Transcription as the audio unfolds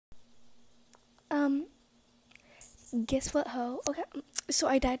Guess what, ho? Okay, so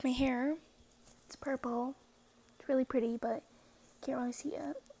I dyed my hair. It's purple. It's really pretty, but can't really see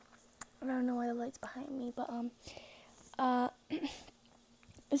it. I don't know why the light's behind me, but uh,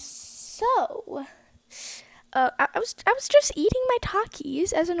 so I was just eating my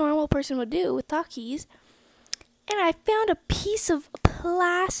talkies as a normal person would do with talkies, and I found a piece of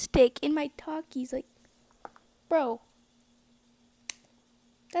plastic in my talkies. Like, bro,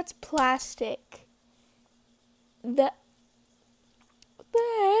 that's plastic. What the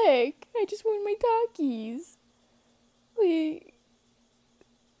heck? I just want my talkies. Wait.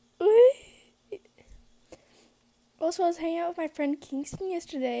 Also, I was hanging out with my friend Kingston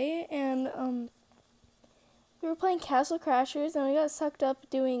yesterday, and we were playing Castle Crashers, and we got sucked up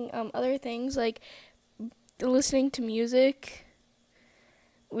doing other things like listening to music.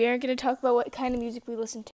 We aren't going to talk about what kind of music we listen